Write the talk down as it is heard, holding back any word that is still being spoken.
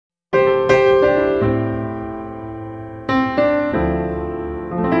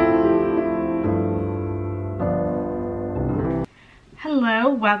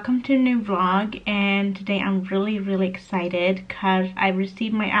Hello, welcome to a new vlog, and today I'm really excited because I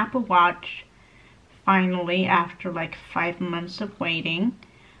received my Apple Watch finally after like 5 months of waiting.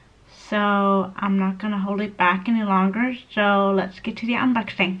 So I'm not gonna hold it back any longer, so let's get to the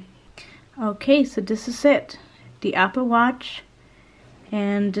unboxing. Okay, so this is it, the Apple Watch,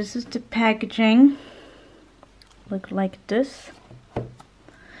 and this is the packaging. Look like this.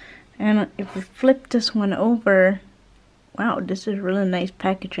 And if we flip this one over, wow, this is really nice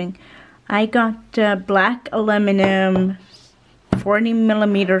packaging. I got black aluminum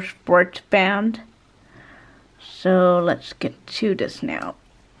 40mm sports band. So let's get to this now.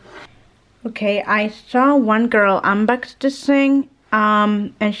 Okay, I saw one girl unbox this thing,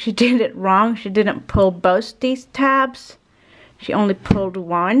 and she did it wrong. She didn't pull both these tabs. She only pulled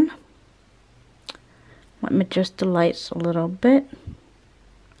one. Let me adjust the lights a little bit.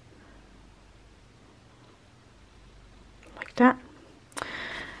 That.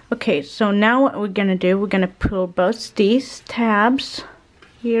 Okay, so now what we're gonna do, we're gonna pull both these tabs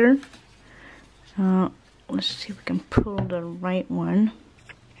here. Let's see if we can pull the right one.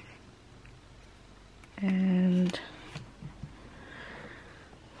 And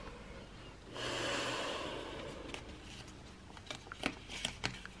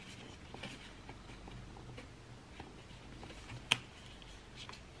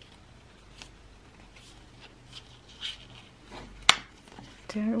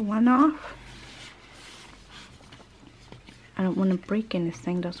there, one off. I don't want to break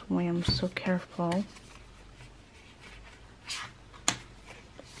anything, that's why I'm so careful.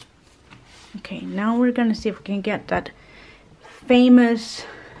 Okay, now we're gonna see if we can get that famous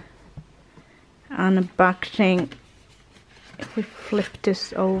unboxing. If we flip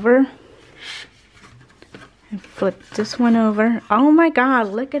this over and flip this one over, oh my god,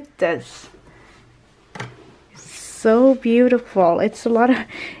 look at this. So beautiful. It's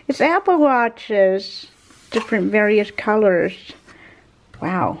it's Apple Watches, different various colors.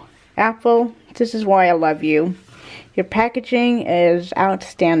 Wow, Apple, this is why I love you. Your packaging is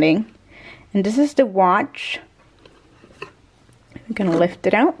outstanding. And this is the watch. I'm gonna lift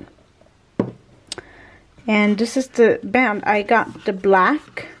it out. And this is the band. I got the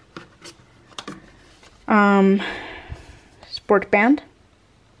black sport band.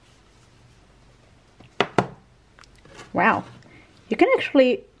 Wow, you can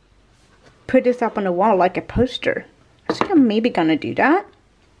actually put this up on the wall like a poster. I think I'm maybe gonna do that.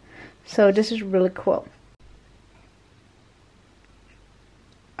 So this is really cool.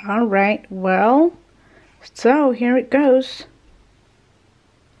 Alright, well, so here it goes.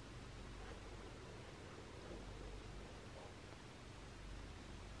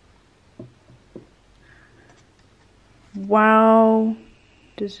 Wow,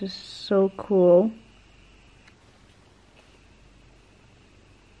 this is so cool.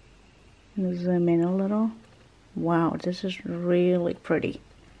 Zoom in a little. Wow, this is really pretty.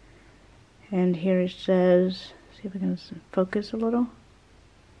 And here it says, see if we can focus a little.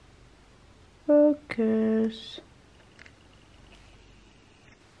 Focus.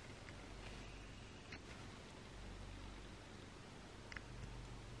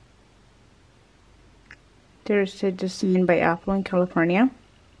 There's a design by Apple in California.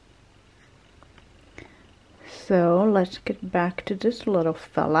 So let's get back to this little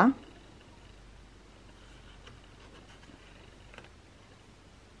fella.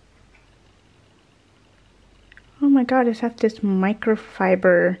 Oh my god, it has this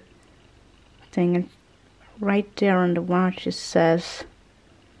microfiber thing, and right there on the watch it says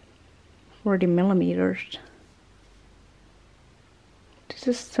 40mm. This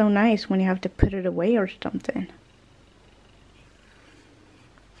is so nice when you have to put it away or something.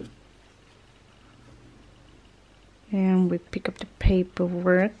 And we pick up the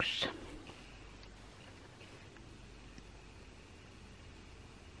paperwork.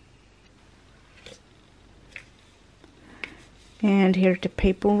 And here's the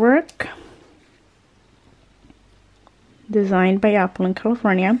paperwork. Designed by Apple in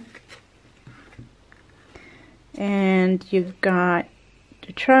California. And you've got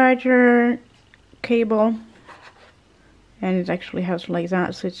the charger cable. And it actually has like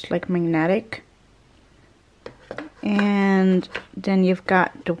that, so it's like magnetic. And then you've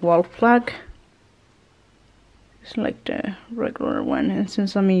got the wall plug. It's like the regular one. And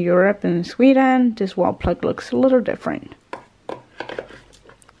since I'm in Europe and Sweden, this wall plug looks a little different.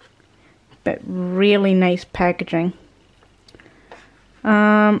 But really nice packaging.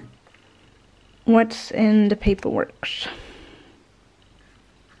 What's in the paperwork?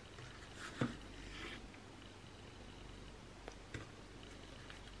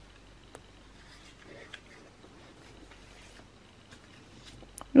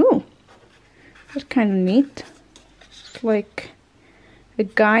 kind of neat. It's like a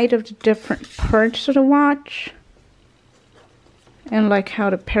guide of the different parts of the watch. And like how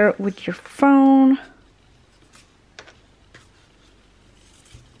to pair it with your phone.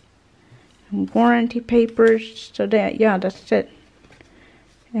 And warranty papers. So that, yeah, that's it.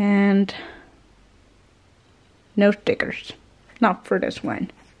 And no stickers. Not for this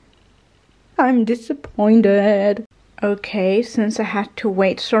one. I'm disappointed. Okay, since I had to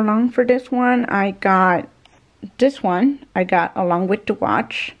wait so long for this one, I got this one. I got along with the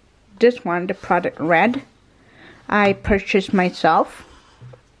watch. This one, the product red, I purchased myself.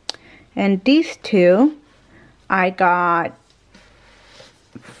 And these two, I got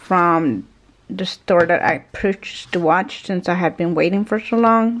from the store that I purchased the watch since I had been waiting for so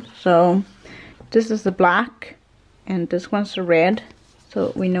long. So this is the black and this one's the red.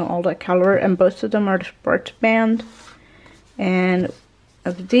 So we know all the color, and both of them are the sports band. And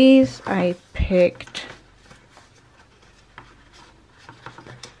of these I picked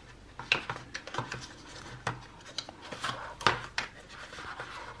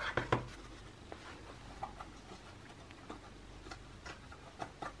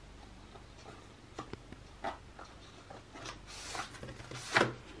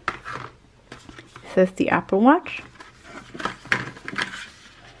says the Apple Watch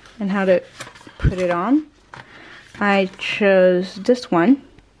and how to put it on. I chose this one.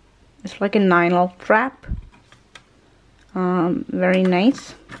 It's like a nylon strap. Very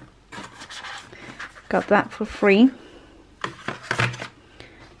nice. Got that for free.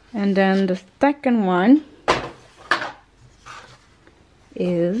 And then the second one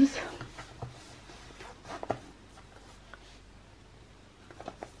is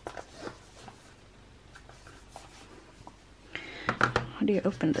how do you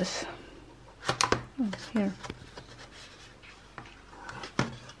open this? Oh, here.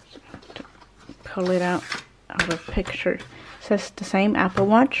 To pull it out of a picture. It says the same Apple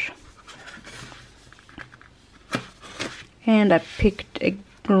Watch. And I picked a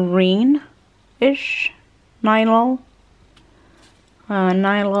green-ish nylon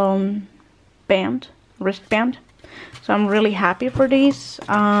band, wristband. So I'm really happy for these.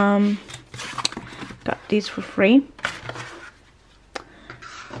 Got these for free.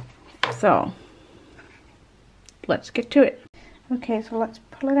 So let's get to it. Okay, so let's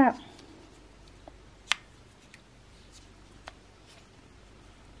pull it out.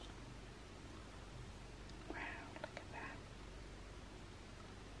 Wow, look at that.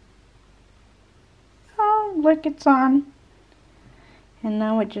 Oh, look, it's on. And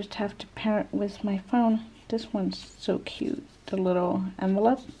now I just have to pair it with my phone. This one's so cute, the little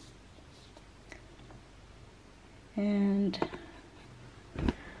envelope. And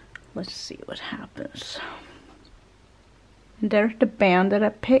let's see what happens. And there's the band that I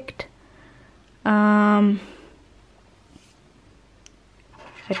picked. I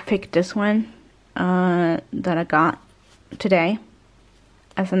picked this one that I got today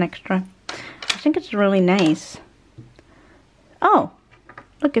as an extra. I think it's really nice. Oh,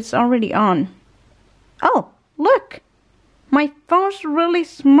 look, it's already on. Oh, look! My phone's really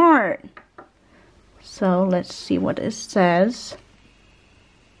smart. So let's see what it says.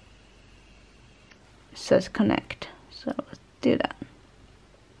 It says connect. So let's do that.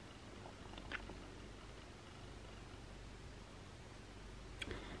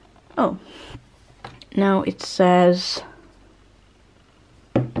 Oh, now it says,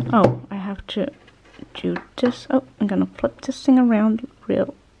 oh, I have to do this. Oh, I'm gonna flip this thing around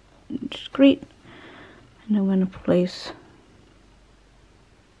real discreet. And I'm gonna place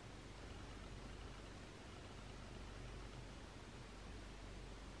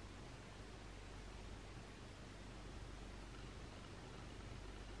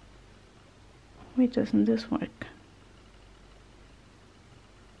why doesn't this work?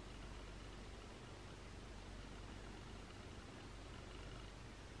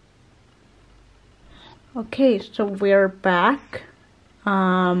 Okay, so we're back.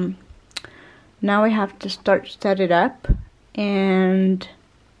 Now I have to start set it up, and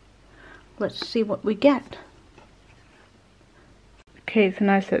let's see what we get. Okay, so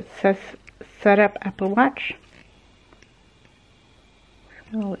now it says set up Apple Watch.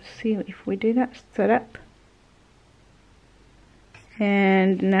 So let's see if we do that, set up.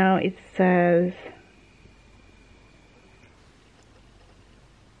 And now it says,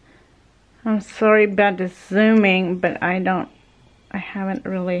 I'm sorry about the zooming, but I haven't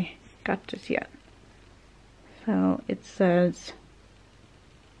really got this yet. So it says,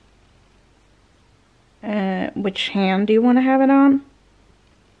 which hand do you want to have it on?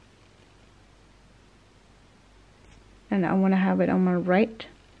 And I want to have it on my right.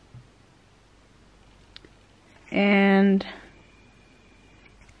 And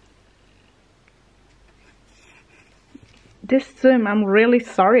this zoom, I'm really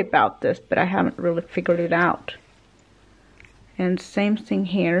sorry about this, but I haven't really figured it out. And same thing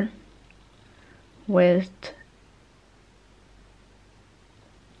here with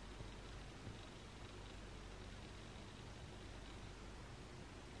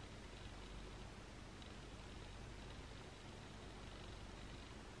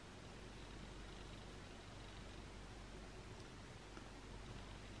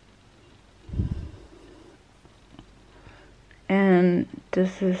and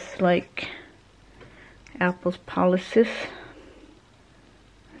this is like Apple's policies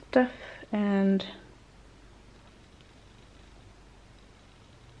stuff and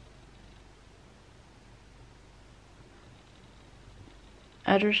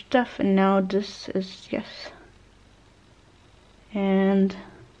other stuff, and now this is yes. And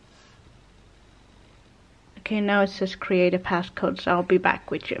okay, now it says create a passcode, so I'll be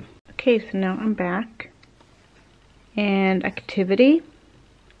back with you. Okay, so now I'm back. And activity.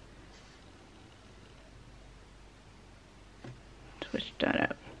 Switch that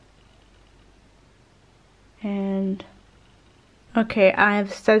up. And okay,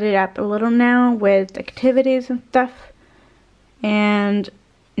 I've set it up a little now with activities and stuff. And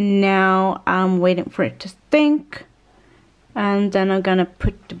now I'm waiting for it to sync. And then I'm gonna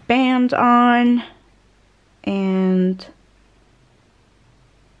put the band on. And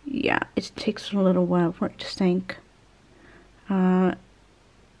yeah, it takes a little while for it to sync.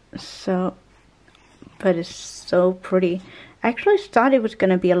 But it's so pretty. I actually thought it was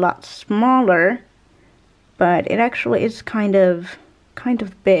gonna be a lot smaller, but it actually is kind of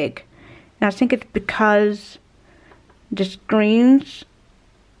big. And I think it's because the screens,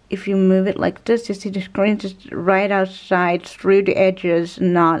 if you move it like this, you see the screens is right outside through the edges,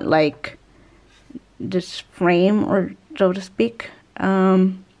 not like this frame, or so to speak.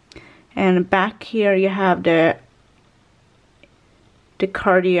 And back here you have the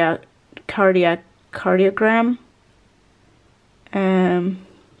cardiogram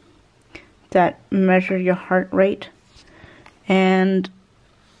that measure your heart rate. And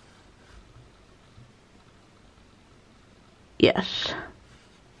yes,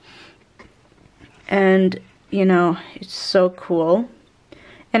 and you know, it's so cool.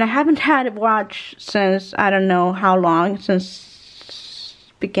 And I haven't had a watch since I don't know how long, since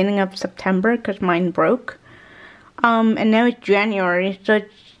beginning of September, because mine broke. And now it's January, so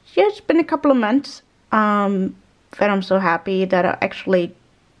it's been a couple of months. But I'm so happy that I actually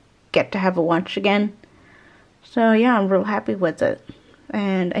get to have a watch again. So yeah, I'm real happy with it.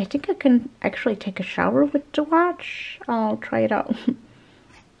 And I think I can actually take a shower with the watch. I'll try it out. I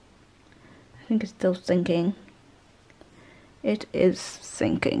think it's still syncing. It is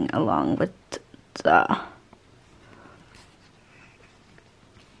syncing along with the...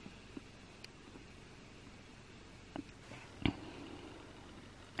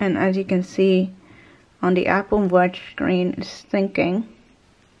 And as you can see on the Apple Watch screen, it's syncing.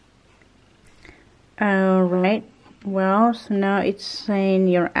 Alright, well, so now it's saying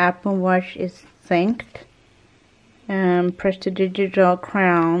your Apple Watch is synced. Press the digital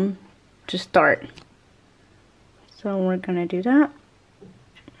crown to start. So we're gonna do that.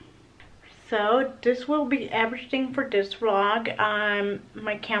 So this will be everything for this vlog.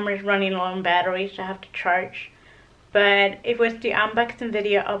 My camera is running low on battery, so I have to charge. But it was the unboxing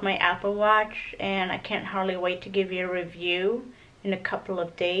video of my Apple Watch, and I can't hardly wait to give you a review in a couple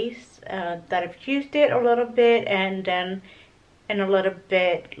of days that I've used it a little bit, and then in a little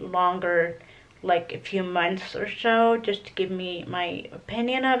bit longer, like a few months or so, just to give me my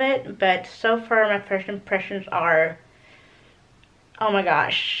opinion of it. But so far my first impressions are, oh my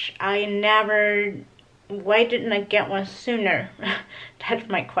gosh, why didn't I get one sooner? That's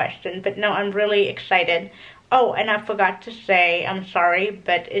my question. But no, I'm really excited. Oh, and I forgot to say, I'm sorry,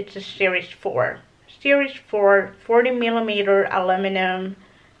 but it's a Series 4. Series 4 40mm aluminum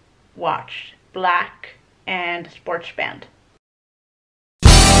watch, black, and sports band.